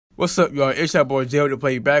What's up, y'all? It's your boy Jail to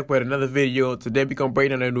play back with another video. Today we gonna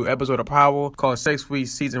break down a new episode of Power called Sex Suite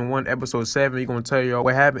Season 1, Episode 7. We gonna tell y'all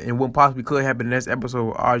what happened and what possibly could happen in the next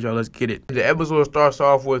episode. Alright, y'all, let's get it. The episode starts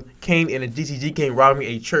off with Kane and the GCG gang robbing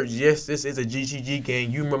a church. Yes, this is a GCG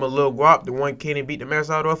gang. You remember Lil Guap, the one Kane beat the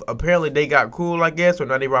mess out of? Apparently they got cool, I guess, so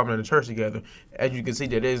now they robbing the church together. As you can see,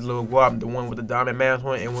 that is Lil Guap, the one with the diamond mask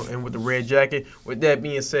on and with the red jacket. With that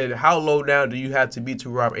being said, how low down do you have to be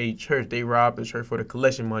to rob a church? They robbed the church for the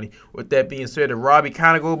collection money. With that being said, the Robbie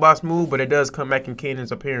kind of go by smooth, but it does come back in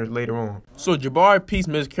Kanan's appearance later on. So Jabari peeps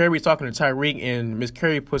Miss Carrie talking to Tariq, and Miss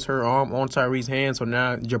Carrie puts her arm on Tariq's hand. So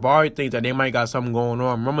now Jabari thinks that they might got something going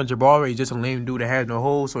on. Remember, Jabari is just a lame dude that has no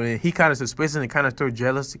holes, so he kind of suspicious and kind of still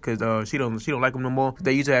jealous because she don't like him no more.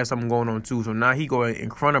 They used to have something going on too. So now he go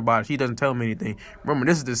in front about it. She doesn't tell him anything. Remember,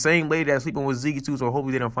 this is the same lady that's sleeping with Ziggy too, so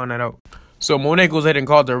hopefully they don't find that out. So Monet goes ahead and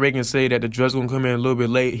calls Tariq and say that the dress gonna come in a little bit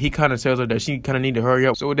late. He kind of tells her that she kind of need to hurry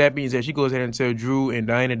up. So with that being said, she goes ahead and tells Drew and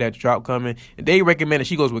Diana that the drop coming. And they recommend that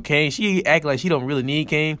she goes with Kane. She act like she don't really need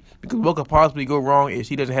Kane because what could possibly go wrong if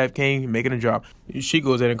she doesn't have Kane making a drop. She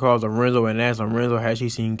goes ahead and calls Lorenzo and asks Lorenzo has she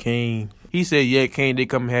seen Kane. He said, yeah, Kane did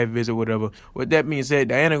come and have a visit, whatever. With that being said,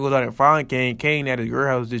 Diana goes out and finds Kane. Kane at his girl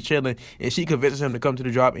house just chilling, and she convinces him to come to the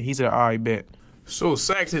drop, and he said, all right, bet. So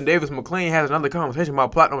Sax and Davis McLean has another conversation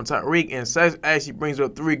about plotting on Tariq, and Sax actually brings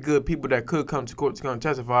up three good people that could come to court to come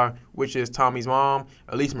testify, which is Tommy's mom,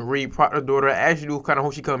 Elise Marie Proctor's daughter. I actually do kind of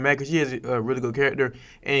hope she come back because she has a really good character.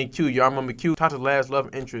 And Q, y'all remember Q, Tasha's last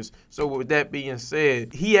love interest. So with that being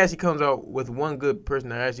said, he actually comes out with one good person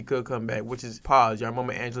that actually could come back, which is Paz. Y'all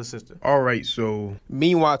remember Angela's sister. All right, so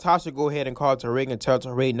meanwhile, Tasha go ahead and call Tariq and tell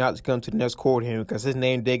Tariq not to come to the next court hearing because his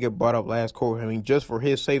name did get brought up last court hearing just for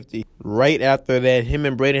his safety. Right after that, him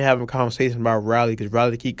and Brayden having a conversation about Riley because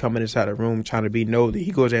Riley keep coming inside the room trying to be nosy. He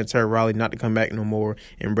goes there and tells Riley not to come back no more,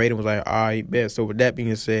 and Brayden was like, all right, bet. So with that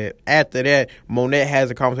being said, after that, Monet has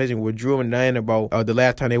a conversation with Drew and Diana about the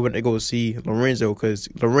last time they went to go see Lorenzo because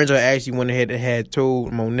Lorenzo actually went ahead and had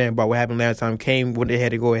told Monet about what happened last time. Kane went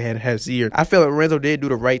ahead to go ahead and have see her. I feel like Lorenzo did do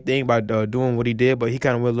the right thing by doing what he did, but he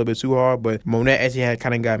kind of went a little bit too hard. But Monet actually had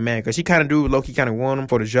kind of got mad because she kind of do low-key kind of want him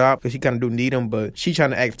for the job because she kind of do need him, but she trying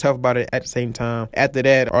to act tough about it at the same time. After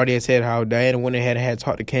that, already had said how Diana went ahead and had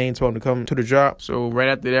talked to Kane, told him to come to the job. So right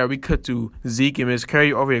after that, we cut to Zeke and Miss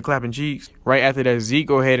Carrie over here clapping cheeks. Right after that, Zeke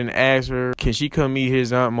go ahead and ask her, can she come meet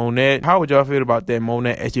his aunt Monet? How would y'all feel about that,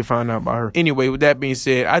 Monet, as you find out about her? Anyway, with that being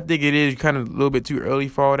said, I think it is kind of a little bit too early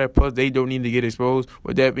for all that. Plus, they don't need to get exposed.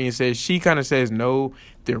 With that being said, she kind of says no.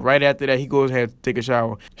 Then right after that, he goes ahead to take a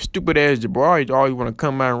shower. Stupid ass Jabari always want to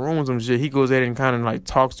come out and ruin some shit. He goes ahead and kind of like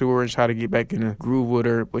talks to her and try to get back in the groove with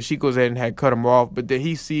her. But she goes ahead and had cut him off. But then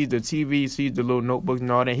he sees the TV, sees the little notebooks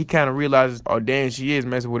and all that. He kind of realizes, oh damn, she is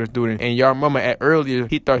messing with a student. And y'all remember earlier,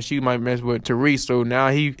 he thought she might mess with Tariq. So now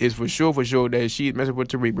he is for sure that she's messing with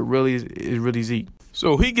Tariq. But really, it's really Zeke.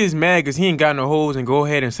 So he gets mad because he ain't got no holes and go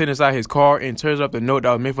ahead and sit inside his car and tears up the note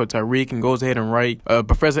that was made for Tariq and goes ahead and write,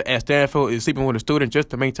 Professor at Stanford is sleeping with a student just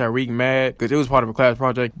to make Tariq mad because it was part of a class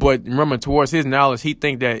project. But remember, towards his knowledge, he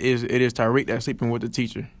think that it is Tariq that's sleeping with the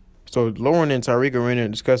teacher. So Lauren and Tariq are in there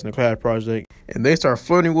discussing the class project, and they start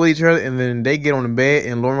flirting with each other, and then they get on the bed,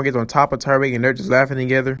 and Lauren gets on top of Tariq, and they're just laughing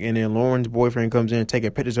together, and then Lauren's boyfriend comes in and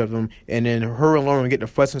taking pictures of them, and then her and Lauren get to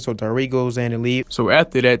fussing, so Tariq goes in and leaves. So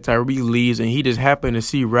after that, Tariq leaves, and he just happened to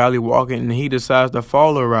see Riley walking, and he decides to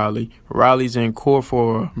follow Riley. Riley's in court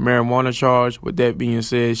for a marijuana charge. With that being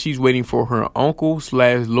said, she's waiting for her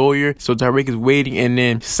uncle/lawyer, so Tariq is waiting, and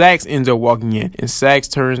then Sax ends up walking in, and Sax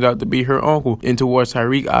turns out to be her uncle, and towards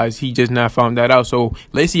Tariq's eyes, he just not found that out. So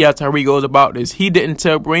let's see how Tariq goes about this. He didn't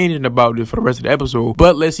tell Brayden about this for the rest of the episode,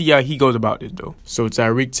 but let's see how he goes about this though. So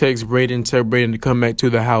Tariq texts Brayden and tells Brayden to come back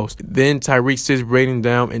to the house. Then Tariq sits Brayden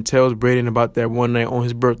down and tells Brayden about that one night on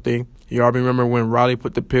his birthday. Y'all remember when Riley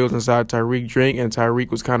put the pills inside Tariq's drink and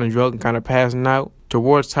Tariq was kind of drunk and kind of passing out?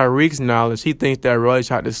 Towards Tariq's knowledge, he thinks that Riley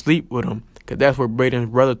tried to sleep with him. Cause that's what Brayden's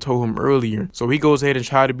brother told him earlier. So he goes ahead and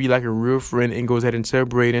try to be like a real friend and goes ahead and tell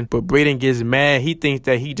Brayden. But Brayden gets mad. He thinks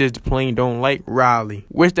that he just plain don't like Riley.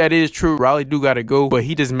 Which that is true. Riley do gotta go. But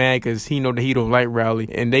he just mad because he know that he don't like Riley.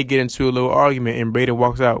 And they get into a little argument and Brayden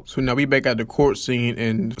walks out. So now we back at the court scene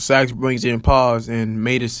and Sax brings in Paz and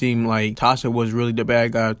made it seem like Tasha was really the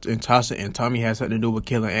bad guy. And Tasha and Tommy had something to do with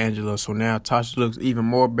killing Angela. So now Tasha looks even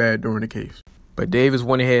more bad during the case. But Davis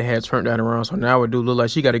went ahead and had turned that around, so now it do look like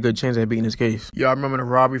she got a good chance at beating this case. Y'all remember the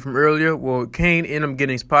robbery from earlier? Well, Kane ended up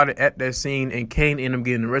getting spotted at that scene, and Kane ended up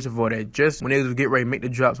getting arrested for that just when they was getting ready to make the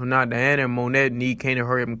drop. So now Diana and Monette need Kane to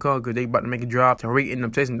hurry up and come because they about to make a drop. Tariq ended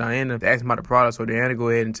up texting Diana to ask him about the product, so Diana go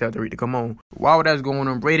ahead and tell Tariq to come on. While that was going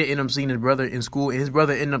on, Brady ended up seeing his brother in school, and his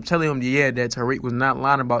brother ended up telling him, that Tariq was not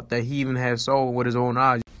lying about that. He even had saw with his own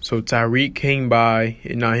eyes. So Tariq came by,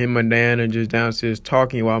 and now him and Diana just downstairs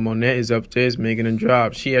talking while Monette is upstairs making a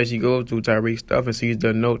drop. She actually goes through Tariq's stuff and sees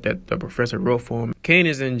the note that the professor wrote for him. Kane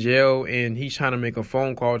is in jail, and he's trying to make a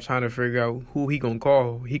phone call, trying to figure out who he gonna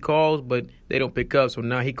call. He calls, but they don't pick up, so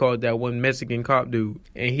now he calls that one Mexican cop dude,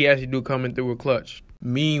 and he actually do coming through a clutch.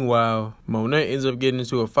 Meanwhile, Monette ends up getting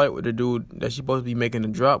into a fight with the dude that she's supposed to be making a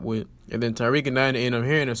drop with. And then Tariq and Diana end up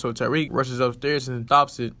hearing it, so Tariq rushes upstairs and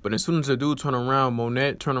stops it. But as soon as the dude turn around,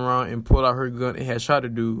 Monette turn around and pull out her gun and had shot the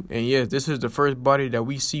dude. And yes, this is the first body that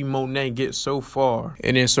we see Monette get so far.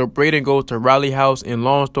 And then so Brayden goes to Riley's house, and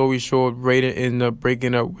long story short, Brayden ends up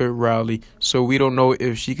breaking up with Riley. So we don't know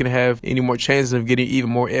if she can have any more chances of getting even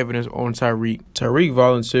more evidence on Tariq. Tariq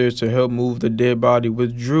volunteers to help move the dead body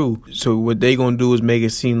with Drew. So what they gonna do is make it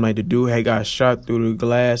seem like the dude had got shot through the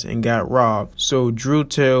glass and got robbed. So Drew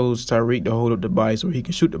tells Tariq to hold up the body so he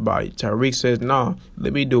can shoot the body. Tariq says, nah,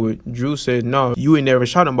 let me do it. Drew says, nah, you ain't never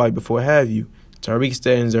shot nobody before, have you? Tariq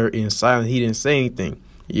stands there in silence. He didn't say anything.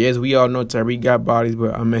 Yes, we all know Tariq got bodies,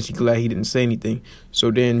 but I'm actually glad he didn't say anything.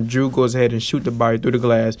 So then Drew goes ahead and shoot the body through the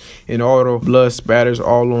glass, and all the blood spatters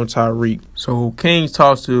all on Tariq. So Kane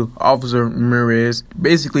talks to Officer Ramirez,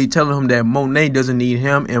 basically telling him that Monette doesn't need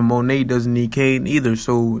him, and Monette doesn't need Kane either.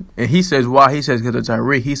 So, and he says why? He says because of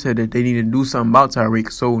Tariq. He said that they need to do something about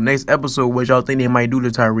Tariq. So next episode, what y'all think they might do to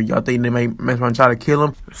Tariq? Y'all think they might mess around and try to kill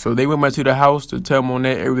him? So they went back to the house to tell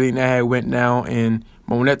Monette everything that had went down, and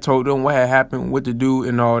Monette told them what had happened, what to do,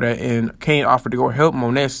 and all that, and Kane offered to go help.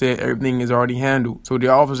 Monette said everything is already handled. So the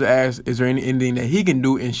officer asked, is there anything that he can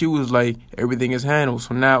do? And she was like, everything is handled.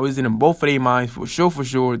 So now it's in both of their minds for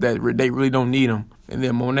sure that they really don't need him. And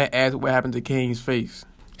then Monette asked what happened to Kane's face.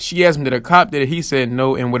 She asked him did a cop did it. He said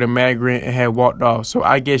no, and with a mad grin and had walked off. So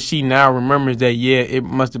I guess she now remembers that, yeah, it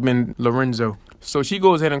must have been Lorenzo. So she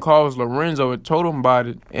goes ahead and calls Lorenzo and told him about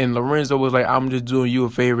it. And Lorenzo was like, I'm just doing you a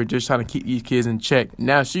favor, just trying to keep these kids in check.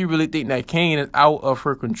 Now she really think that Kane is out of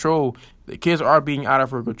her control. The kids are being out of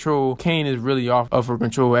her control. Kane is really off of her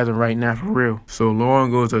control as of right now, for real. So Lauren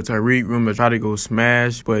goes to Tariq's room to try to go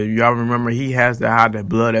smash. But y'all remember, he has to hide the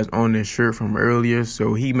blood that's on his shirt from earlier.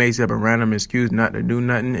 So he makes up a random excuse not to do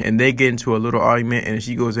nothing. And they get into a little argument, and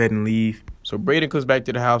she goes ahead and leave. So Brayden comes back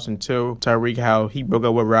to the house and tells Tariq how he broke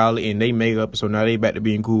up with Riley, and they make up, so now they back to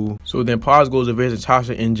being cool. So then Paz goes to visit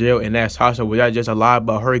Tasha in jail and asks Tasha, was that just a lie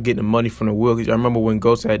about her getting the money from the will? Because I remember when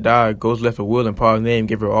Ghost had died, Ghost left a will in Paz's name,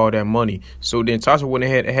 gave her all that money. So then Tasha went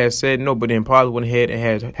ahead and had said no, but then Paz went ahead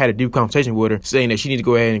and had a deep conversation with her, saying that she needs to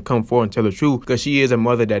go ahead and come forward and tell the truth, because she is a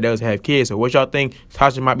mother that does have kids. So what y'all think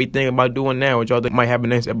Tasha might be thinking about doing now? What y'all think might happen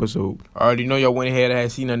next episode? I already know y'all went ahead and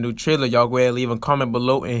had seen a new trailer. Y'all go ahead and leave a comment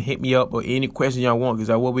below and hit me up or any question y'all want, because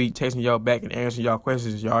I will be texting y'all back and answering y'all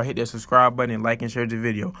questions. Y'all hit that subscribe button and like and share the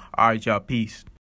video. All right, y'all. Peace.